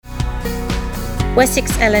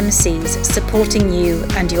Wessex LMCs, supporting you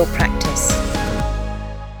and your practice.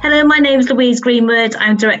 Hello, my name is Louise Greenwood.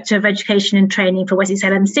 I'm Director of Education and Training for Wessex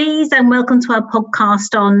LMCs, and welcome to our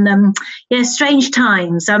podcast on strange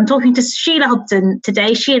times. I'm talking to Sheila Hobden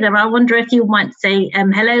today. Sheila, I wonder if you might say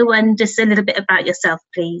hello and just a little bit about yourself,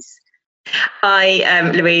 please.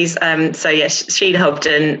 Hi, Louise. Sheila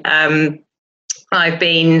Hobden. I've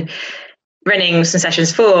been running some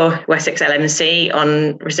sessions for Wessex LMC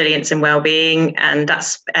on resilience and wellbeing, and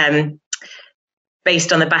that's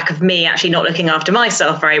based on the back of me actually not looking after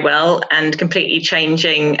myself very well and completely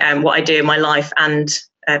changing what I do in my life and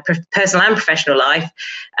personal and professional life,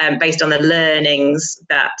 based on the learnings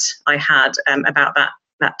that I had about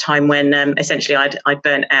that time when essentially I'd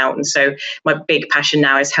burnt out. And so my big passion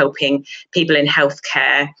now is helping people in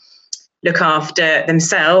healthcare look after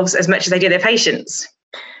themselves as much as they do their patients.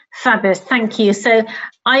 Fabulous, thank you. So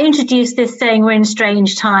I introduced this saying we're in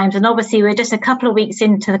strange times, and obviously we're just a couple of weeks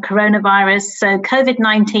into the coronavirus, so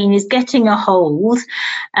COVID-19 is getting a hold,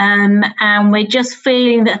 and we're just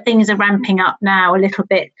feeling that things are ramping up now a little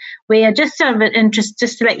bit. We are just out of interest,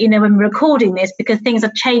 just to let you know when we're recording this, because things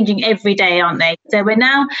are changing every day, aren't they? So we're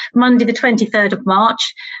now Monday the 23rd of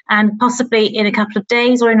March, and possibly in a couple of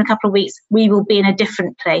days or in a couple of weeks we will be in a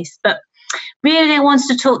different place. But really, I wanted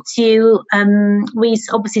to talk to you. We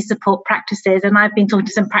obviously support practices, and I've been talking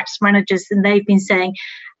to some practice managers, and they've been saying,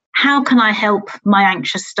 how can I help my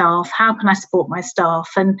anxious staff? How can I support my staff?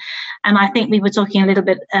 And I think we were talking a little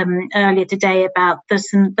bit earlier today about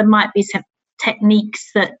there might be some techniques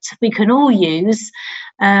that we can all use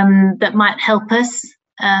that might help us.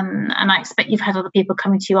 And I expect you've had other people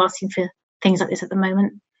coming to you asking for things like this at the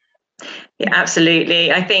moment. Yeah,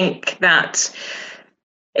 absolutely. I think that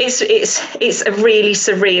it's a really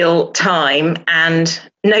surreal time, and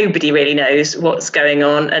nobody really knows what's going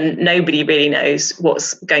on, and nobody really knows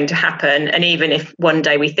what's going to happen. And even if one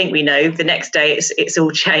day we think we know, the next day it's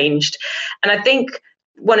all changed. And I think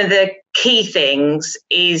one of the key things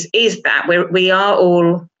is that we are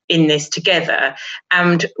all in this together.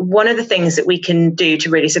 And one of the things that we can do to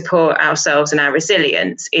really support ourselves and our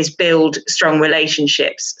resilience is build strong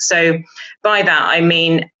relationships. So by that, I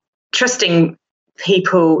mean trusting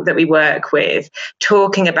people that we work with,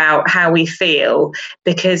 talking about how we feel,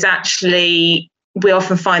 because actually we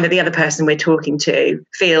often find that the other person we're talking to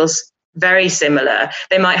feels very similar.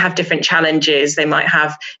 They might have different challenges, they might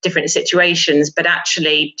have different situations, but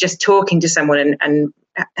actually just talking to someone and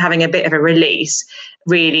having a bit of a release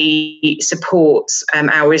really supports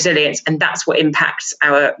our resilience, and that's what impacts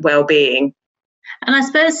our well-being. And I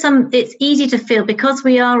suppose it's easy to feel, because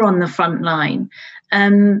we are on the front line,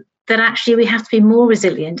 that actually we have to be more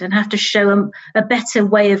resilient and have to show a better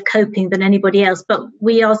way of coping than anybody else. But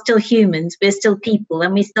we are still humans, we're still people,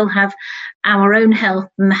 and we still have our own health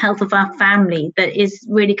and the health of our family that is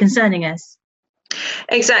really concerning us.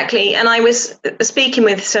 Exactly. And I was speaking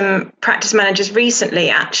with some practice managers recently,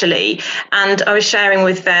 actually, and I was sharing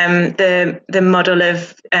with them the model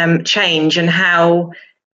of change and how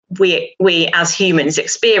we as humans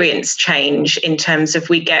experience change, in terms of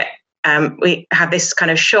we have this kind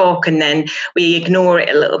of shock, and then we ignore it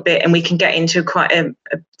a little bit, and we can get into quite a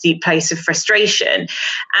deep place of frustration.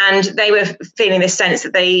 And they were feeling this sense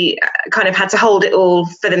that they kind of had to hold it all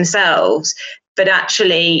for themselves. But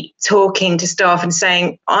actually talking to staff and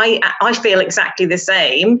saying, I feel exactly the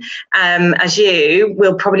same as you,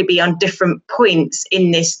 will probably be on different points in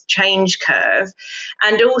this change curve.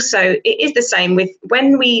 And also it is the same with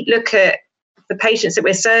when we look at the patients that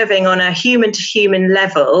we're serving on a human to human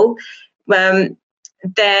level. We're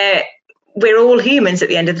all humans at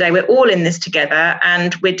the end of the day. We're all in this together,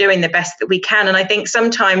 and we're doing the best that we can. And I think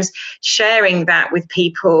sometimes sharing that with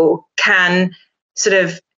people can sort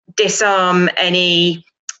of disarm any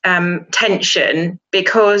tension,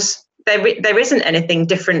 because there isn't anything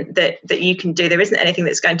different that you can do. There isn't anything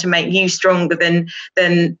that's going to make you stronger than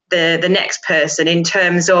the next person in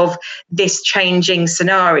terms of this changing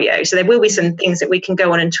scenario. So there will be some things that we can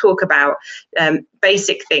go on and talk about,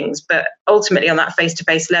 basic things, but ultimately on that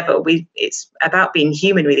face-to-face level, it's about being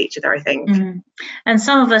human with each other, I think. Mm-hmm. And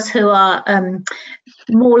some of us who are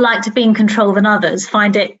more like to be in control than others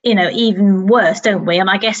find it, even worse, don't we?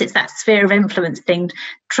 And I guess it's that sphere of influence thing.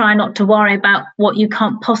 Try not to worry about what you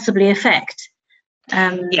can't possibly affect.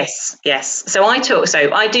 Yes. So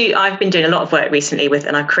I've been doing a lot of work recently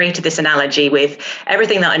and I've created this analogy with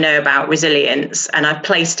everything that I know about resilience, and I've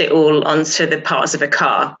placed it all onto the parts of a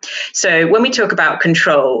car. So when we talk about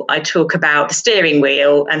control, I talk about the steering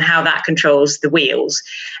wheel and how that controls the wheels.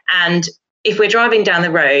 And if we're driving down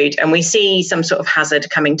the road and we see some sort of hazard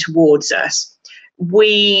coming towards us,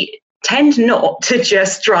 we tend not to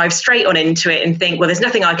just drive straight on into it and think, well, there's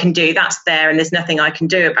nothing I can do, that's there, and there's nothing I can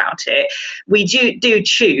do about it. We do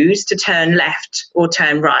choose to turn left or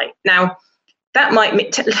turn right. Now, that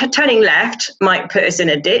might turning left might put us in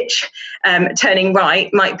a ditch. Turning right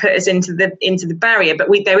might put us into the barrier. But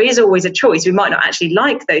there is always a choice. We might not actually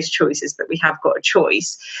like those choices, but we have got a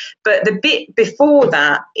choice. But the bit before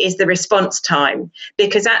that is the response time,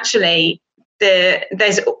 because actually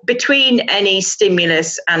there's between any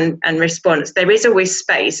stimulus and response, there is always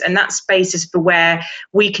space, and that space is for where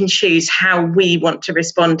we can choose how we want to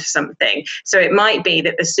respond to something. So it might be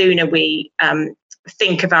that the sooner we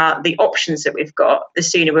think about the options that we've got, the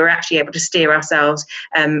sooner we're actually able to steer ourselves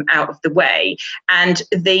out of the way. And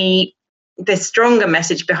the stronger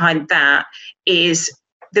message behind that is,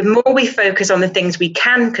 the more we focus on the things we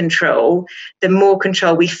can control, the more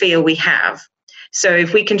control we feel we have. So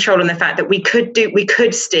if we control on the fact that we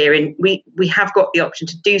could steer in, we have got the option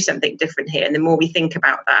to do something different here, and the more we think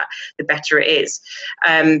about that, the better it is.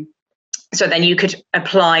 So then you could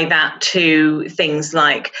apply that to things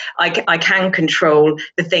like, I can control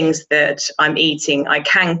the things that I'm eating. I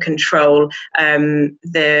can control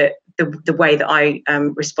the way that I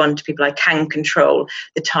respond to people. I can control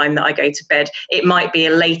the time that I go to bed. It might be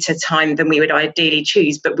a later time than we would ideally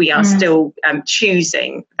choose, but we are still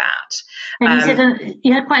choosing that. And you said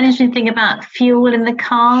you had quite an interesting thing about fuel in the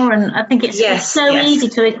car, and I think it's easy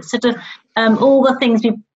to sort of all the things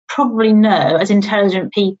we probably know as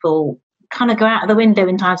intelligent people kind of go out of the window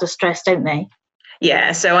in times of stress, don't they?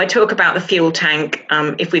 Yeah, so I talk about the fuel tank.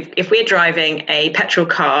 If we're driving a petrol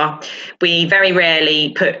car, we very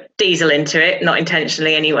rarely put diesel into it, not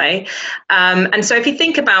intentionally anyway. And so if you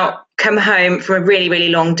think about come home from a really, really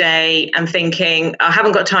long day and thinking, I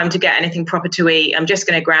haven't got time to get anything proper to eat, I'm just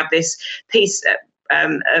going to grab this piece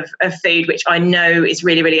of food, which I know is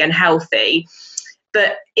really, really unhealthy.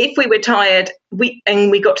 But if we were tired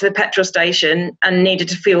and we got to the petrol station and needed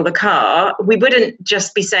to fuel the car, we wouldn't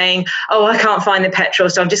just be saying, oh, I can't find the petrol,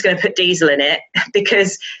 so I'm just going to put diesel in it,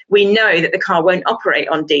 because we know that the car won't operate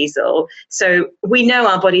on diesel. So we know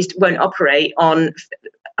our bodies won't operate on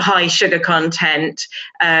high sugar content,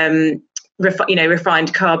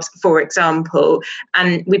 refined carbs, for example,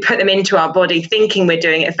 and we put them into our body thinking we're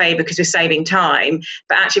doing it a favour because we're saving time,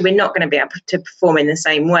 but actually we're not going to be able to perform in the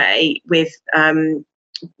same way with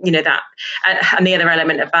that. And the other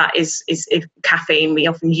element of that is if caffeine. We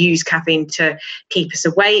often use caffeine to keep us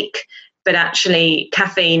awake, but actually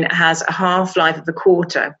caffeine has a half-life of a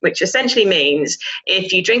quarter, which essentially means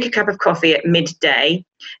if you drink a cup of coffee at midday,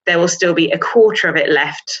 there will still be a quarter of it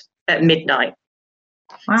left at midnight.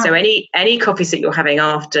 Wow. So any coffees that you're having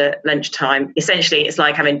after lunchtime, essentially it's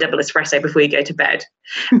like having double espresso before you go to bed.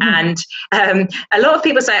 And a lot of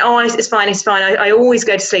people say, oh, it's fine. I always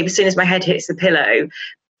go to sleep as soon as my head hits the pillow.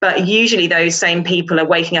 But usually those same people are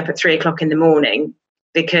waking up at 3 o'clock in the morning,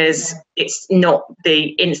 because it's not the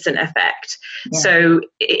instant effect. Yeah. So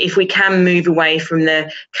if we can move away from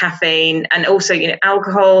the caffeine, and also,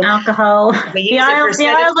 alcohol. The isles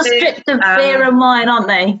are stripped of beer and wine, aren't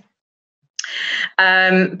they?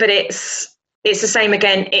 But it's the same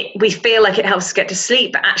again. We feel like it helps us get to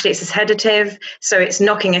sleep, but actually it's a sedative. So it's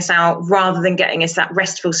knocking us out rather than getting us that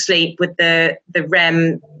restful sleep with the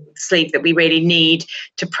REM sleep that we really need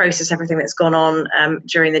to process everything that's gone on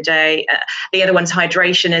during the day. The other one's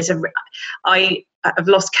hydration. I've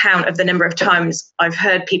lost count of the number of times I've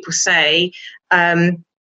heard people say,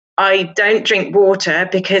 I don't drink water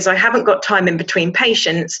because I haven't got time in between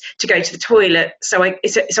patients to go to the toilet. So I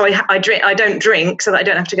don't drink so that I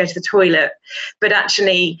don't have to go to the toilet. But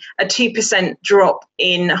actually, a 2% drop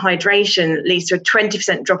in hydration leads to a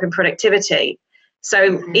 20% drop in productivity.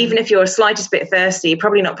 So even if you're slightest bit thirsty, you're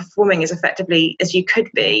probably not performing as effectively as you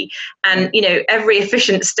could be. And, every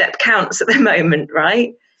efficient step counts at the moment,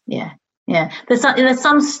 right? Yeah. Yeah, there's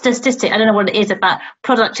some statistic, I don't know what it is, about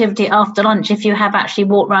productivity after lunch if you have actually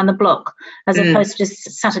walked around the block as opposed to just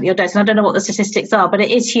sat at your desk. And I don't know what the statistics are, but it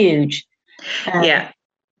is huge. Yeah.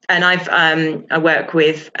 And I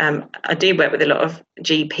do work with a lot of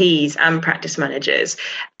GPs and practice managers,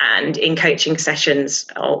 and in coaching sessions,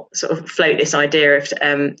 I'll sort of float this idea of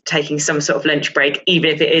taking some sort of lunch break,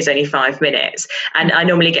 even if it is only 5 minutes. And I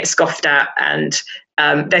normally get scoffed at, and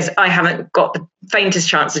I haven't got the faintest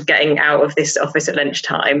chance of getting out of this office at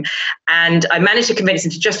lunchtime. And I managed to convince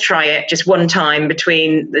them to just try it just one time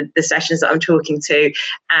between the sessions that I'm talking to.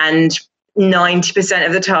 And 90%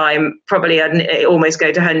 of the time, probably it almost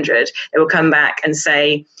go to 100, they will come back and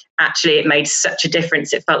say, actually, it made such a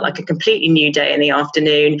difference. It felt like a completely new day in the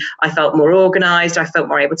afternoon. I felt more organised. I felt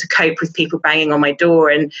more able to cope with people banging on my door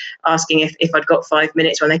and asking if I'd got 5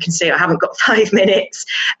 minutes when they can see I haven't got 5 minutes.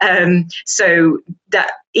 So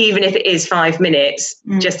that even if it is 5 minutes,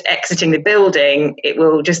 just exiting the building, it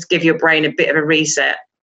will just give your brain a bit of a reset.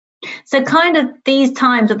 So kind of these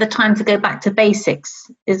times are the time to go back to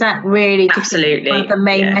basics. Is that really absolutely one of the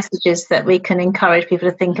main messages that we can encourage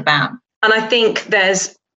people to think about? And I think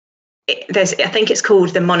I think it's called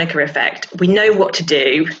the Monica effect. We know what to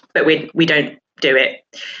do, but we don't do it.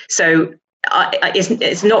 So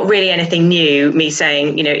it's not really anything new, me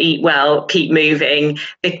saying, eat well, keep moving.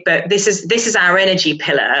 But this is our energy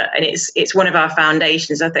pillar, and it's one of our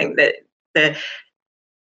foundations. I think that the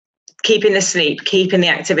keeping the sleep, keeping the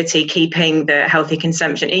activity, keeping the healthy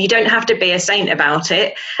consumption. And you don't have to be a saint about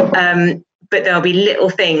it. But there'll be little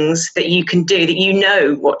things that you can do that you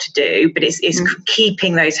know what to do, but it's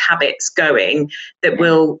keeping those habits going that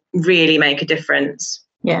will really make a difference.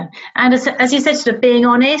 Yeah. And as you said, sort of being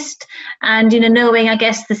honest and, knowing, I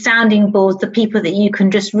guess, the sounding boards, the people that you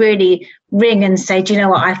can just really ring and say, do you know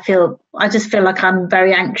what, I just feel like I'm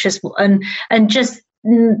very anxious, and just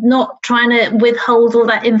not trying to withhold all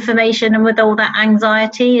that information and with all that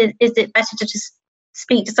anxiety. Is it better to just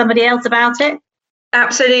speak to somebody else about it?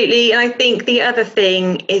 Absolutely. And I think the other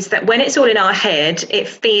thing is that when it's all in our head, it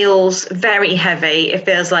feels very heavy. It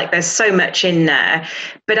feels like there's so much in there.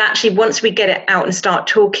 But actually, once we get it out and start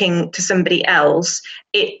talking to somebody else,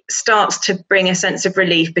 it starts to bring a sense of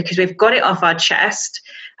relief because we've got it off our chest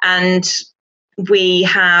and we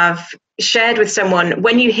have shared with someone.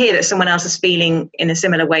 When you hear that someone else is feeling in a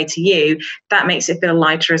similar way to you, that makes it feel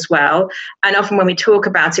lighter as well. And often when we talk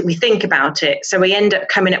about it, we think about it. So we end up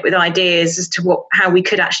coming up with ideas as to how we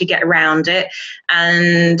could actually get around it.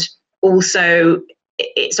 And also,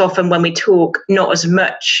 it's often when we talk, not as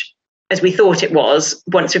much as we thought it was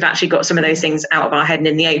once we've actually got some of those things out of our head and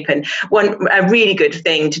in the open. A really good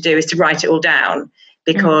thing to do is to write it all down,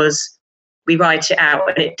 because we write it out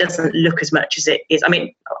and it doesn't look as much as it is. I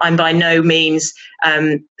mean, I'm by no means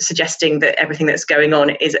suggesting that everything that's going on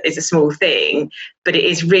is a small thing, but it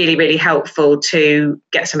is really, really helpful to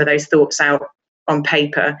get some of those thoughts out on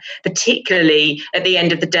paper, particularly at the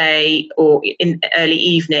end of the day or in early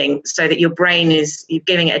evening, so that your brain you're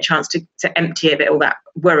giving it a chance to empty a bit all that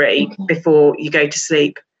worry before you go to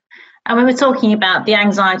sleep. And when we're talking about the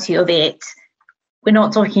anxiety or the it, we're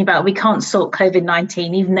not talking about we can't sort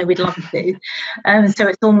COVID-19, even though we'd love to. So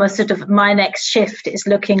it's almost sort of my next shift is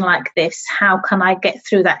looking like this. How can I get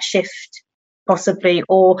through that shift possibly?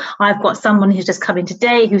 Or I've got someone who's just come in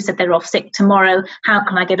today who said they're off sick tomorrow. How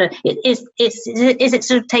can I get is it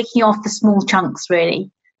sort of taking off the small chunks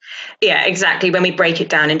really? Yeah, exactly. When we break it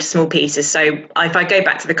down into small pieces. So if I go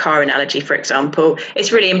back to the car analogy, for example,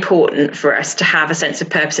 it's really important for us to have a sense of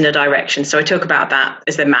purpose and a direction. So I talk about that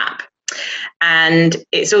as the map. And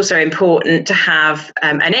it's also important to have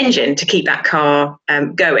an engine to keep that car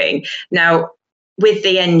going. Now, with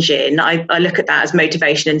the engine, I look at that as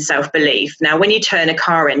motivation and self-belief. Now, when you turn a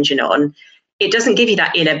car engine on, it doesn't give you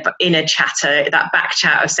that inner chatter, that back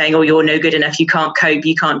chat of saying, oh, you're no good enough, you can't cope,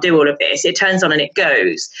 you can't do all of this. It turns on and it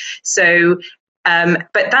goes. So,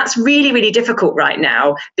 but that's really, really difficult right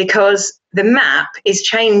now because the map is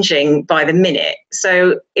changing by the minute.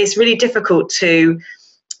 So it's really difficult to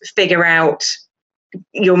figure out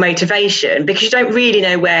your motivation because you don't really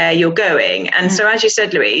know where you're going. And so, as you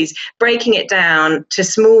said, Louise, breaking it down to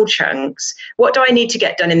small chunks, what do I need to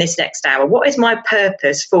get done in this next hour? What is my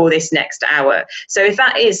purpose for this next hour? So if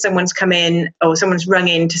that is someone's come in or someone's rung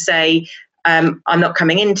in to say, I'm not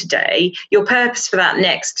coming in today, your purpose for that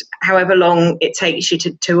next, however long it takes you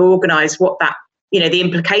to organise what that, the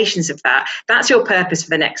implications of that's your purpose for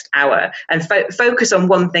the next hour, and focus on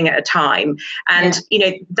one thing at a time. And,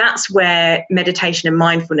 that's where meditation and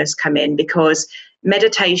mindfulness come in, because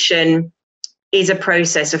meditation is a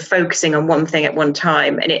process of focusing on one thing at one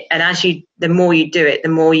time. And the more you do it, the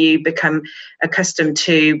more you become accustomed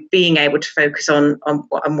to being able to focus on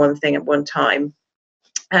one thing at one time.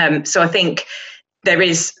 So I think there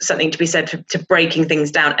is something to be said to breaking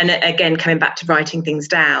things down. And again, coming back to writing things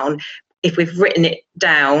down, if we've written it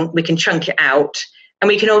down, we can chunk it out, and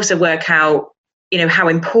we can also work out, how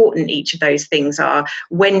important each of those things are.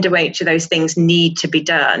 When do each of those things need to be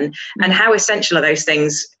done, and how essential are those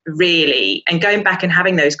things really? And going back and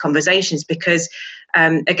having those conversations, because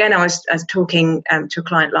again, I was talking to a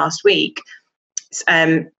client last week,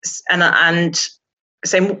 and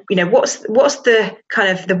saying, what's the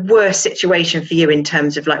kind of the worst situation for you in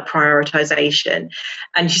terms of like prioritization?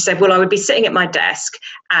 And she said, well, I would be sitting at my desk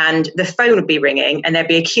and the phone would be ringing and there'd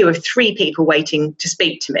be a queue of 3 people waiting to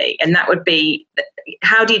speak to me. And that would be,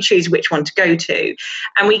 how do you choose which one to go to?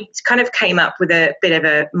 And we kind of came up with a bit of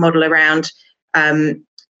a model around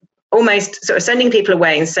almost sort of sending people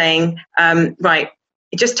away and saying, right,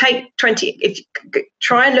 just take 20,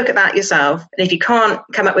 try and look at that yourself. And if you can't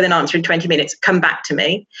come up with an answer in 20 minutes, come back to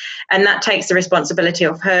me. And that takes the responsibility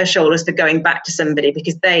off her shoulders for going back to somebody,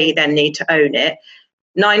 because they then need to own it.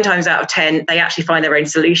 9 times out of 10, they actually find their own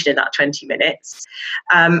solution in that 20 minutes.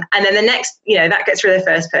 And then the next, that gets rid of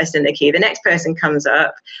the first person in the queue. The next person comes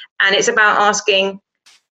up, and it's about asking,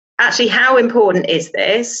 actually, how important is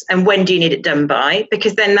this and when do you need it done by?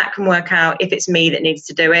 Because then that can work out if it's me that needs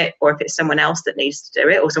to do it, or if it's someone else that needs to do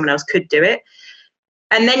it, or someone else could do it.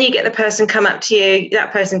 And then you get the person come up to you,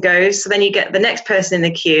 that person goes, so then you get the next person in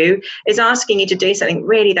the queue is asking you to do something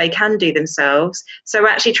really they can do themselves. So we're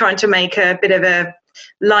actually trying to make a bit of a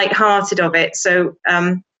light-hearted of it. So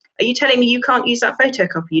are you telling me you can't use that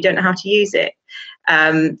photocopy? You don't know how to use it?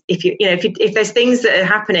 If there's things that are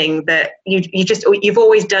happening that you've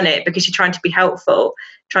always done it because you're trying to be helpful,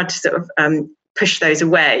 trying to sort of push those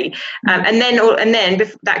away, and then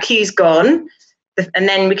that queue's gone, and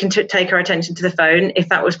then we can take our attention to the phone if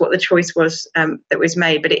that was what the choice was that was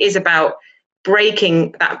made. But it is about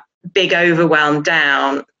breaking that big overwhelm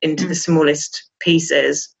down into the smallest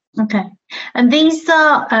pieces. Okay, and these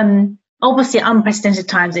are obviously unprecedented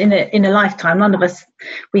times in a lifetime. None of us,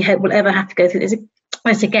 we hope, will ever have to go through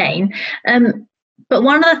this again. But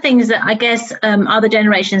one of the things that I guess other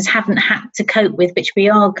generations haven't had to cope with, which we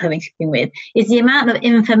are coping with, is the amount of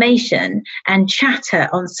information and chatter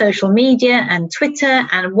on social media and Twitter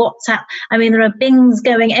and WhatsApp. I mean, there are bings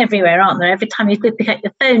going everywhere, aren't there? Every time you pick up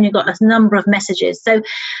your phone, you've got a number of messages. So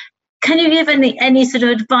can you give any sort of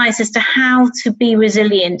advice as to how to be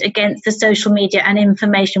resilient against the social media and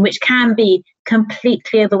information, which can be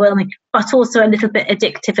completely overwhelming, but also a little bit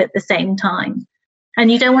addictive at the same time? And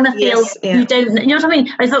you don't want to feel, you know what I mean?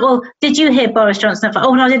 I thought, well, did you hear Boris Johnson? I thought,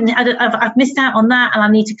 oh, no, I didn't. I've missed out on that and I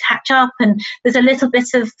need to catch up. And there's a little bit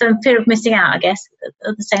of fear of missing out, I guess,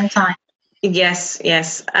 at the same time. Yes.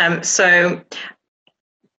 So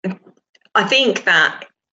I think that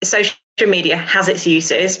social media has its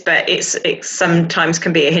uses, but it sometimes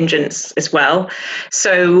can be a hindrance as well.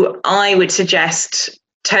 So I would suggest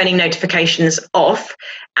turning notifications off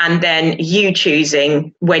and then you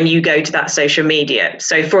choosing when you go to that social media.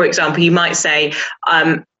 So for example, you might say,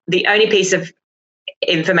 the only piece of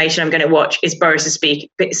information I'm going to watch is Boris's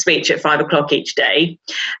speech at 5 o'clock each day.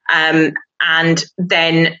 And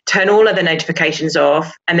then turn all other notifications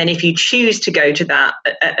off. And then if you choose to go to that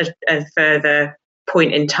at a further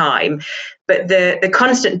point in time, but the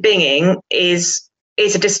constant binging is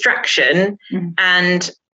a distraction. And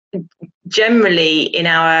generally in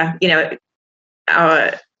our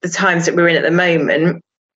the times that we're in at the moment,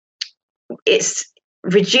 it's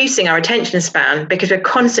reducing our attention span because we're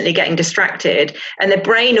constantly getting distracted, and the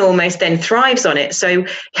brain almost then thrives on it. So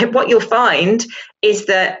what you'll find is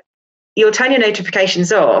that you'll turn your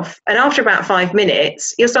notifications off, and after about 5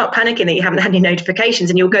 minutes, you'll start panicking that you haven't had any notifications,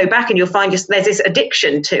 and you'll go back and you'll find there's this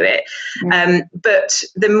addiction to it. But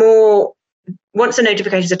the more, once the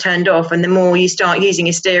notifications are turned off, and the more you start using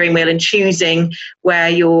your steering wheel and choosing where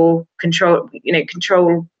your control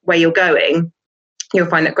where you're going, you'll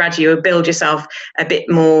find that gradually you'll build yourself a bit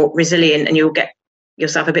more resilient, and you'll get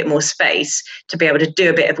yourself a bit more space to be able to do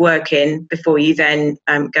a bit of work in before you then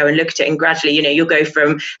go and look at it. And gradually, you'll go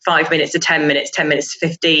from 5 minutes to 10 minutes, 10 minutes to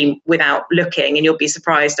 15 without looking, and you'll be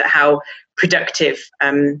surprised at how productive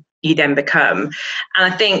you then become.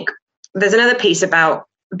 And I think there's another piece about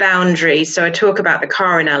boundaries. So I talk about the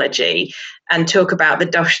car analogy and talk about the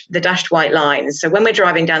dashed white lines. So when we're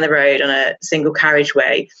driving down the road on a single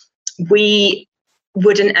carriageway, we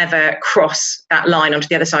wouldn't ever cross that line onto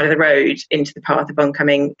the other side of the road into the path of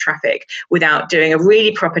oncoming traffic without doing a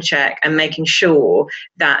really proper check and making sure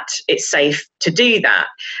that it's safe to do that.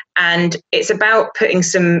 And it's about putting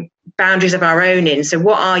some boundaries of our own in. So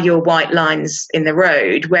what are your white lines in the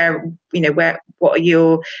road? What are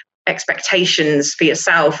your expectations for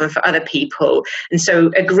yourself and for other people? And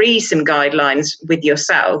so agree some guidelines with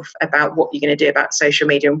yourself about what you're going to do about social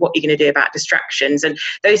media and what you're going to do about distractions. And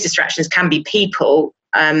those distractions can be people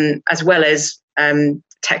as well as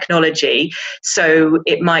technology. So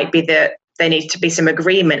it might be that there needs to be some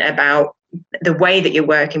agreement about the way that you're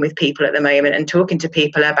working with people at the moment, and talking to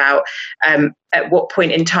people about at what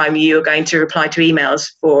point in time you're going to reply to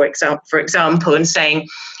emails, for example, and saying,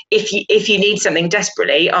 if you need something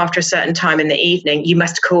desperately after a certain time in the evening, you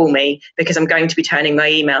must call me because I'm going to be turning my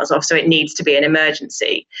emails off. So it needs to be an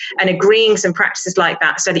emergency. And agreeing some practices like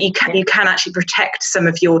that so that you can actually protect some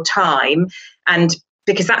of your time, and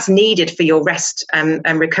because that's needed for your rest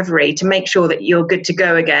and recovery to make sure that you're good to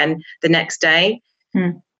go again the next day.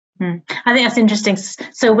 I think that's interesting.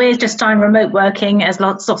 So we're just starting remote working, as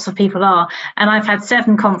lots of people are, and I've had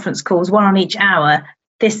 7 conference calls, 1 on each hour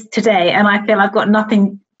today, and I feel I've got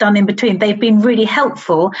nothing done in between. They've been really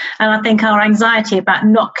helpful, and I think our anxiety about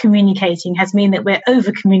not communicating has meant that we're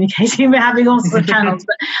over communicating. We're having all sorts of channels,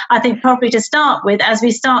 but I think probably to start with, as we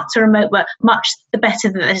start to remote work, much the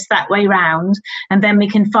better that it's that way round, and then we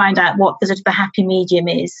can find out what the sort of the happy medium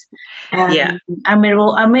is. And we're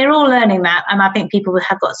all learning that, and I think people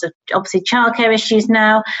have got sort of obviously childcare issues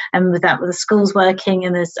now, and with the schools working,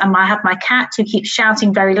 and I have my cat who keeps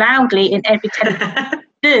shouting very loudly in every telephone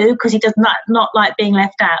do, because he does not like being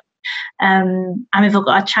left out. And we've all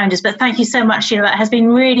got our challenges, but thank you so much, Sheila. That has been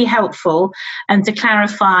really helpful, and to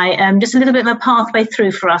clarify just a little bit of a pathway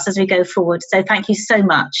through for us as we go forward. So thank you so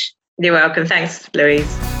much. You're welcome. Thanks,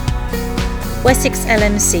 Louise. Wessex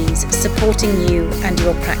LMCs, supporting you and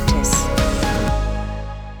your practice.